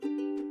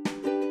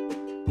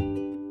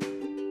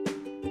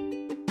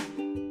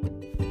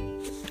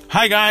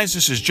Hi guys,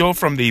 this is Joe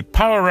from the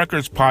Power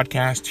Records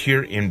podcast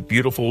here in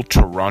beautiful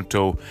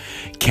Toronto,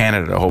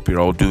 Canada. I hope you're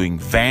all doing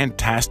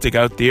fantastic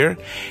out there.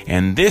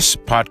 And this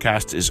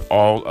podcast is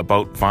all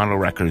about vinyl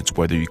records,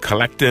 whether you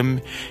collect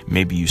them,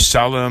 maybe you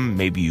sell them,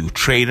 maybe you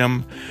trade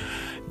them.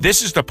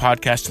 This is the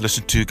podcast to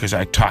listen to because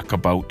I talk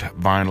about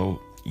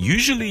vinyl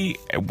usually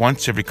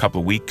once every couple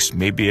of weeks,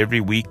 maybe every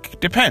week.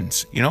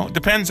 Depends,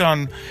 depends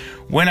on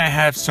when I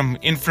have some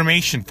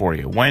information for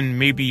you, when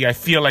maybe I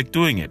feel like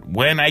doing it,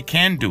 when I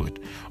can do it,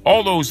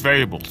 all those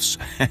variables.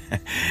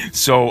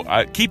 So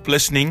keep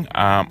listening.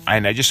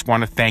 And I just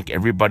want to thank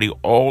everybody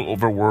all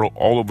over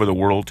the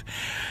world,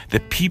 the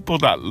people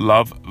that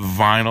love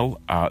vinyl,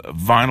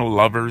 vinyl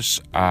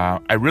lovers.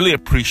 I really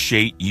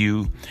appreciate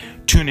you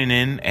tuning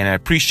in, and I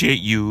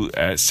appreciate you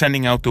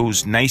sending out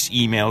those nice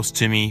emails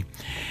to me.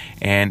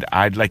 And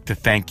I'd like to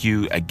thank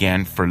you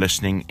again for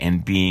listening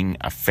and being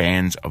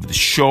fans of the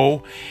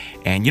show.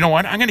 And you know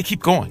what? I'm going to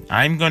keep going.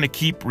 I'm going to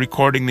keep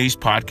recording these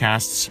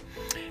podcasts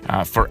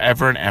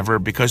forever and ever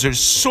because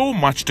there's so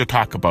much to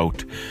talk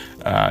about.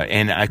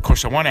 And of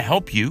course, I want to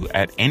help you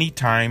at any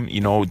time,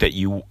 that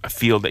you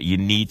feel that you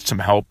need some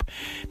help,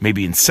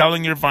 maybe in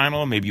selling your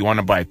vinyl, maybe you want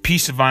to buy a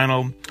piece of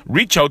vinyl.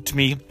 Reach out to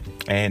me.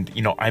 And,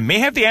 I may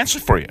have the answer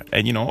for you.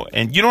 And,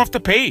 and you don't have to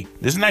pay.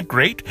 Isn't that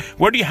great?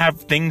 Where do you have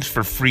things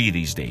for free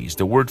these days?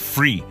 The word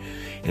free,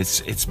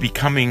 it's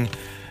becoming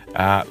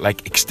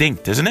like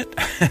extinct, isn't it?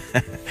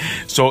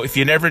 So if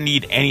you never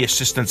need any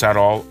assistance at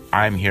all,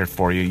 I'm here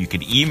for you. You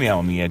can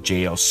email me at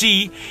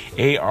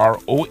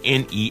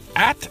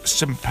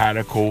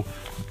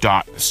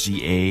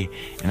jlcarone@simpatico.ca,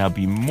 and I'll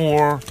be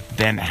more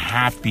than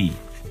happy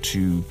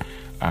to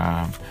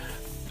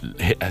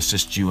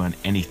assist you on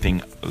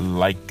anything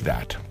like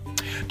that.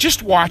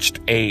 Just watched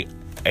a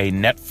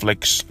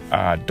Netflix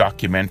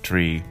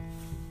documentary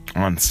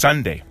on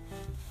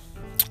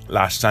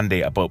last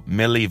Sunday about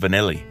Milli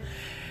Vanilli.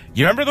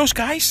 You remember those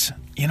guys?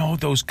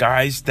 Those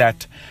guys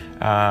that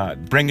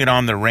Bring It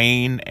On the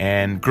Rain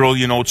and Girl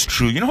You Know It's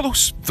True.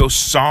 Those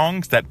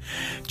songs that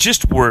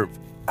just were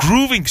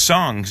grooving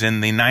songs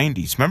in the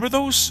 90s. Remember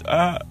those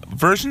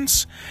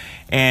versions?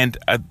 And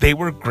they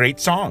were great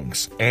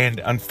songs. And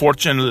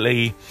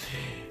unfortunately,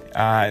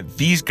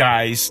 these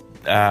guys,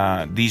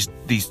 these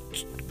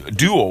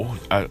duo,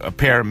 a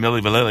pair,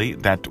 Milli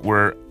Vanilli, that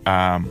were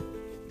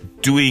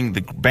doing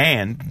the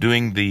band,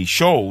 doing the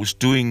shows,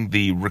 doing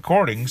the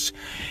recordings,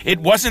 it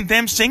wasn't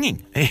them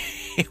singing.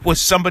 It was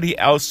somebody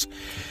else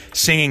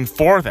singing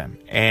for them.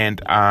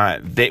 And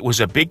it was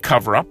a big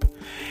cover-up.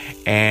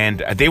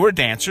 And they were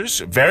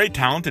dancers, very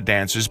talented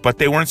dancers, but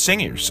they weren't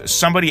singers.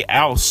 Somebody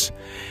else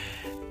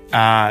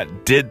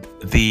did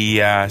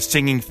the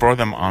singing for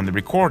them on the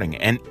recording.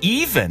 And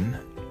even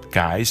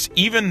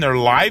their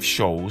live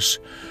shows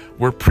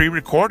were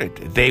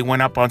pre-recorded. They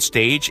went up on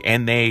stage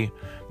and they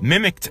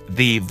mimicked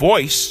the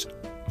voices,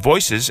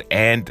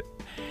 and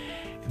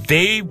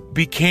they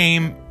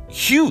became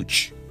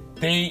huge.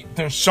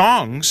 Their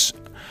songs,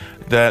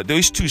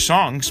 those two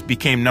songs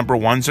became number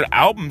ones. Their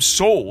albums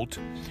sold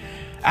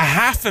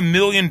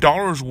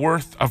 $500,000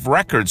 worth of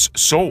records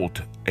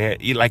sold.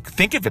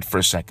 Think of it for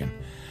a second.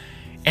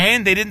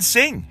 And they didn't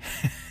sing.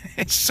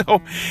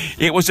 So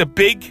it was a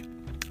big,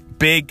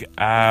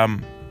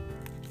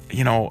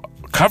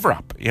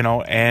 cover-up,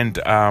 and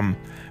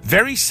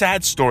very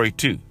sad story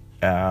too.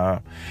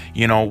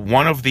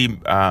 One of the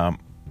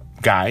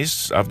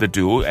guys of the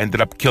duo ended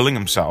up killing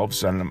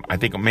themselves, and I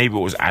think maybe it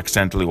was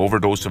accidentally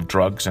overdose of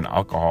drugs and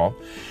alcohol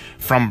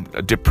from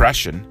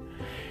depression.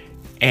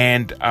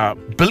 And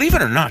believe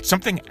it or not,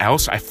 something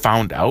else I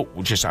found out,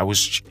 just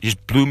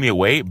blew me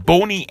away.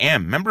 Boney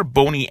M. Remember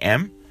Boney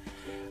M?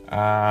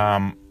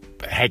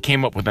 Had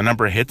came up with a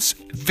number of hits.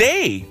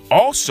 They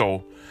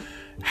also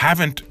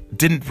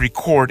didn't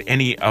record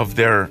any of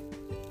their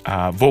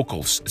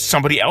vocals.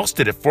 Somebody else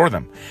did it for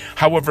them.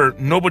 However,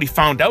 nobody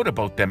found out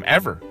about them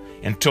ever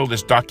until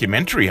this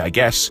documentary, I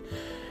guess.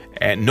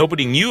 And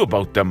nobody knew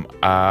about them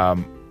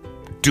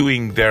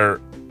doing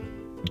their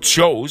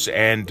shows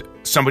and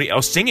somebody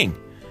else singing.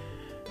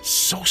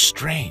 So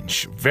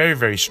strange. Very,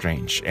 very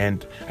strange.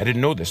 And I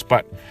didn't know this.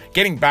 But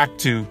getting back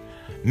to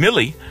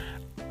Milli,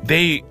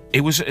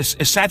 it was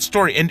a sad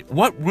story. And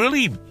what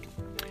really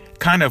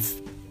kind of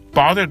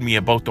bothered me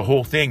about the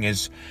whole thing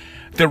is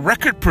the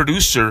record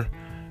producer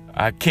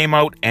came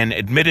out and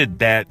admitted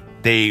that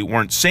they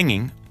weren't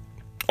singing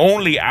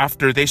only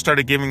after they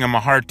started giving him a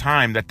hard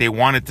time that they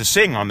wanted to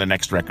sing on the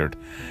next record.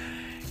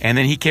 And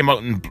then he came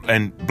out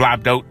and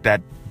blabbed out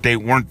that they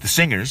weren't the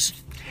singers.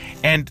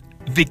 And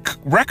the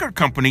record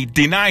company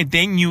denied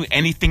they knew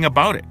anything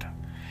about it.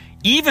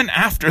 Even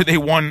after they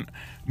won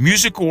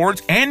music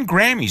awards and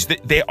Grammys.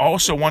 They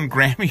also won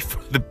Grammy for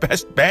the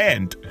best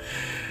band.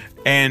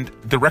 And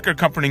the record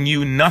company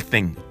knew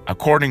nothing,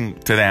 according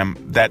to them,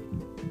 that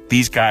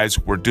these guys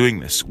were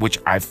doing this, which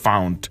I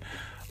found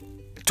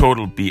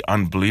totally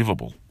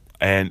unbelievable.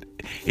 And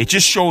it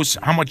just shows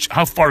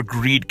how far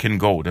greed can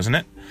go, doesn't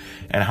it?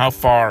 And how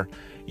far,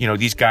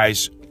 these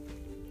guys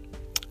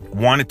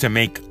wanted to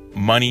make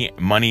money.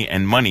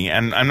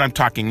 And I'm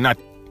talking not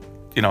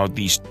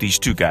these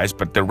two guys,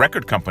 but the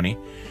record company,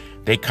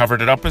 they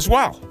covered it up as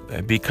well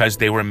because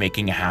they were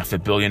making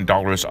 $500 million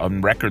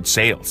on record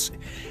sales.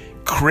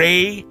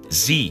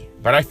 Crazy.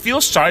 But I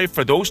feel sorry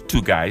for those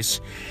two guys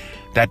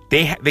that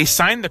they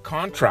signed the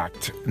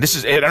contract.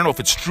 I don't know if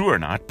it's true or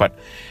not, but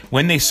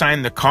when they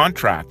signed the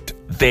contract,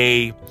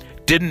 they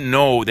didn't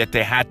know that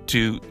they had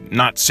to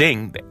not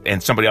sing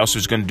and somebody else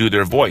was going to do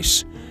their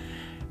voice.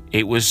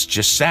 It was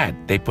just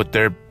sad. They put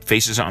their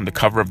faces on the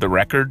cover of the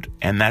record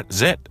and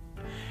that's it.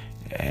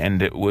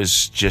 And it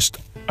was just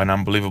an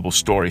unbelievable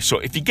story. So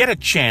if you get a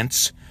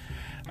chance,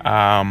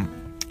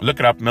 look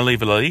it up, Milli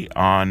Vanilli,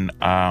 on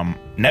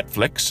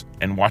Netflix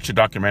and watch a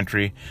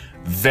documentary.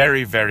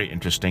 Very, very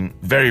interesting.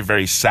 Very,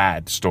 very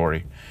sad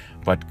story.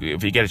 But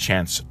if you get a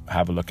chance,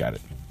 have a look at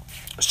it.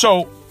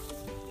 So,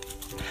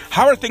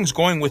 how are things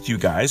going with you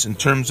guys in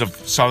terms of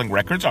selling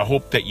records? I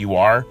hope that you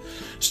are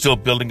still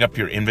building up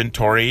your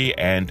inventory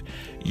and,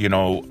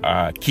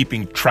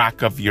 keeping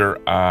track of your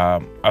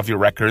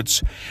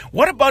records.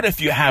 What about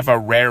if you have a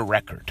rare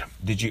record?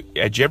 Did you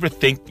ever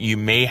think you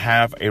may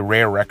have a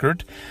rare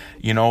record?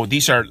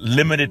 These are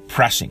limited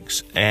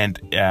pressings. And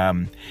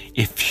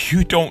if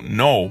you don't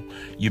know,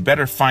 you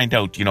better find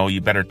out.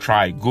 You better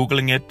try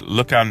Googling it,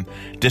 look on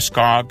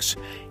Discogs,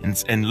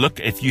 and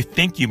look if you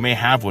think you may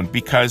have one,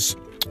 because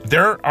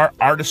there are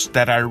artists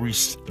that are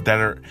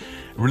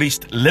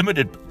released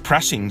limited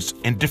pressings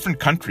in different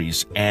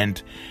countries.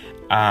 And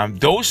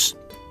those,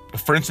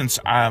 for instance,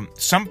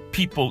 some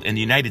people in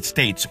the United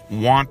States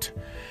want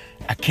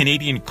a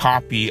Canadian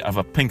copy of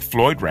a Pink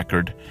Floyd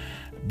record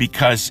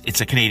because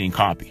it's a Canadian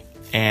copy.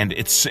 And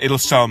it'll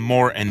sell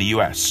more in the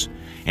U.S.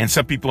 And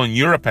some people in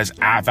Europe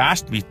have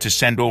asked me to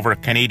send over a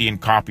Canadian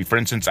copy. For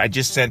instance, I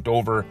just sent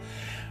over,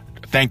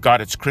 Thank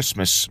God It's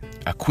Christmas,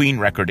 a Queen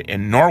record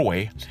in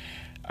Norway,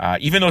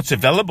 even though it's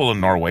available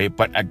in Norway,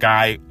 but a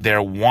guy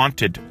there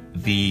wanted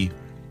the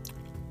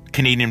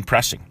Canadian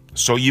pressing.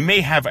 So you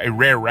may have a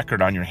rare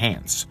record on your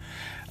hands.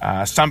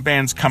 Some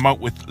bands come out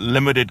with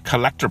limited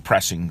collector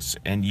pressings,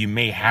 and you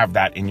may have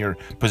that in your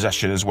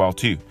possession as well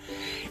too.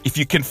 If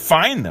you can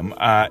find them,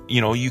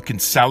 you can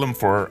sell them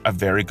for a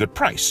very good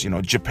price.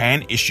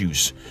 Japan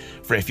issues,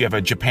 if you have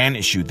a Japan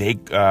issue,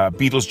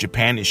 Beatles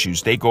Japan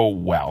issues, they go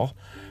well.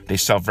 They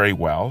sell very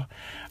well.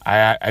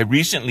 I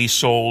recently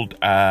sold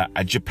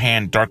a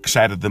Japan Dark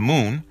Side of the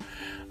Moon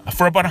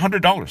for about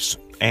 $100,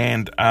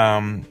 and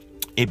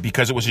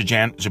because it was a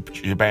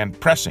Japan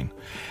pressing.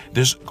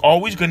 There's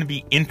always going to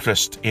be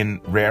interest in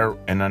rare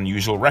and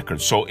unusual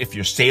records. So if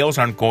your sales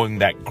aren't going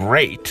that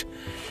great,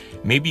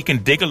 maybe you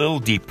can dig a little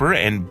deeper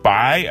and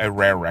buy a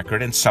rare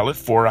record and sell it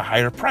for a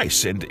higher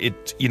price. And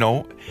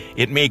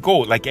it may go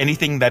like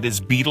anything that is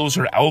Beatles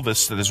or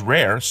Elvis that is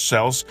rare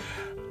sells,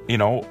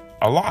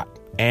 a lot.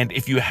 And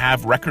if you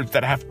have records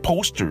that have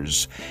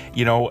posters,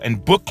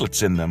 and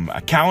booklets in them,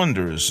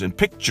 calendars and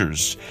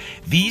pictures,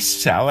 these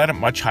sell at a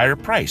much higher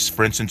price.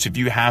 For instance, if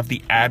you have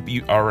the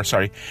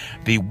Beatles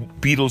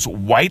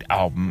White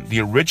Album, the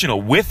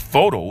original with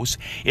photos,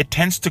 it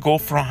tends to go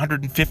for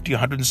 $150,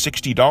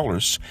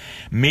 $160,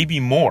 maybe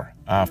more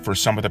for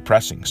some of the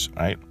pressings,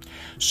 right?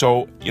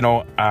 So,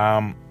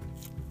 I'll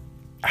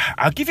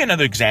give you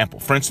another example.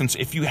 For instance,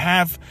 if you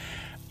have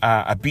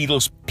a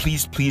Beatles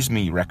Please Please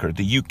Me record,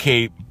 the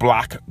UK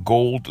Black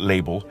Gold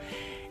label,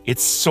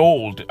 it's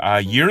sold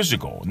years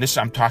ago, and this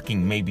I'm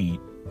talking maybe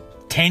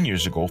 10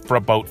 years ago, for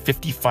about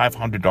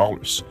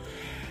 $5,500.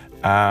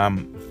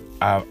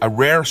 A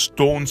Rare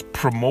Stones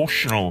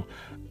promotional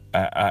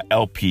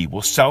LP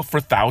will sell for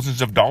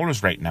thousands of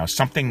dollars right now,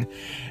 something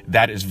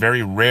that is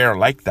very rare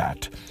like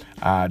that.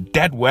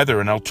 Dead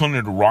Weather, an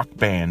alternative rock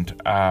band,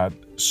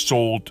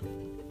 sold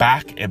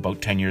back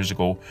about 10 years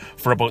ago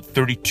for about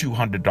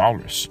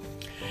 $3,200.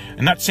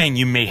 I'm not saying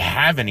you may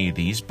have any of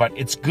these, but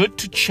it's good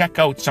to check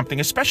out something,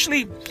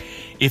 especially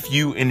if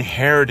you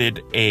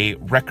inherited a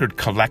record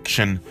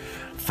collection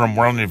from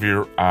one of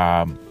your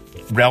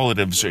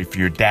relatives, or if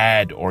your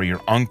dad or your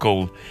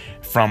uncle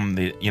from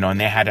and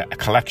they had a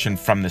collection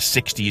from the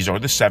 60s or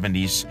the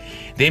 70s.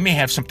 They may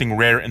have something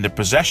rare in their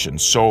possession.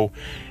 So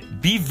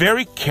be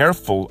very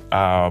careful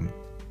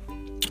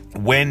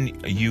when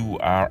you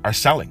are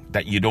selling,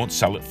 that you don't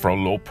sell it for a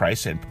low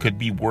price. It could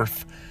be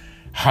worth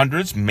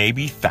hundreds,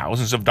 maybe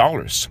thousands of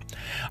dollars.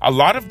 A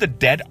lot of the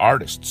dead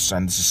artists,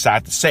 and this is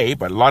sad to say,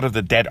 but a lot of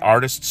the dead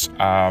artists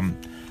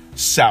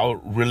sell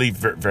really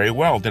very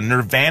well. The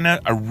Nirvana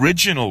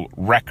original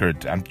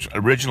record,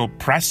 original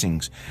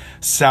pressings,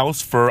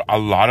 sells for a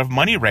lot of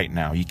money right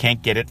now. You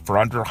can't get it for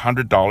under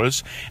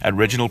 $100,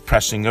 original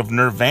pressing of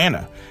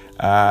Nirvana.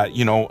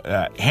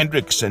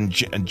 Hendrix and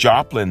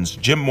Joplin's,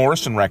 Jim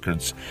Morrison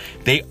records,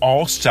 they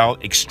all sell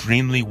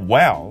extremely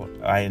well,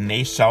 and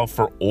they sell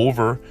for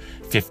over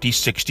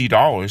 $50,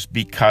 $60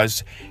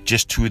 because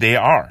just who they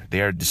are.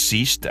 They are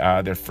deceased.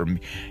 They're from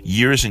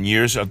years and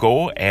years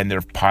ago, and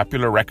they're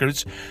popular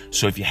records.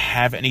 So if you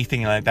have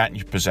anything like that in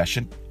your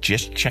possession,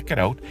 just check it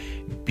out.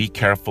 Be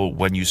careful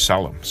when you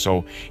sell them.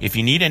 So if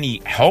you need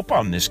any help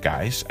on this,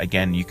 guys,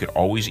 again, you could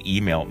always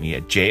email me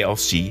at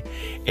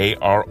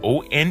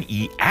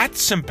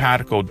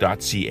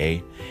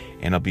jlcarone@simpatico.ca,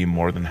 and I'll be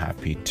more than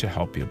happy to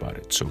help you about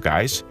it. So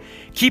guys,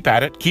 keep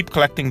at it. Keep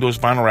collecting those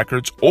vinyl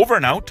records. Over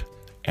and out,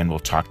 and we'll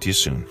talk to you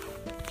soon.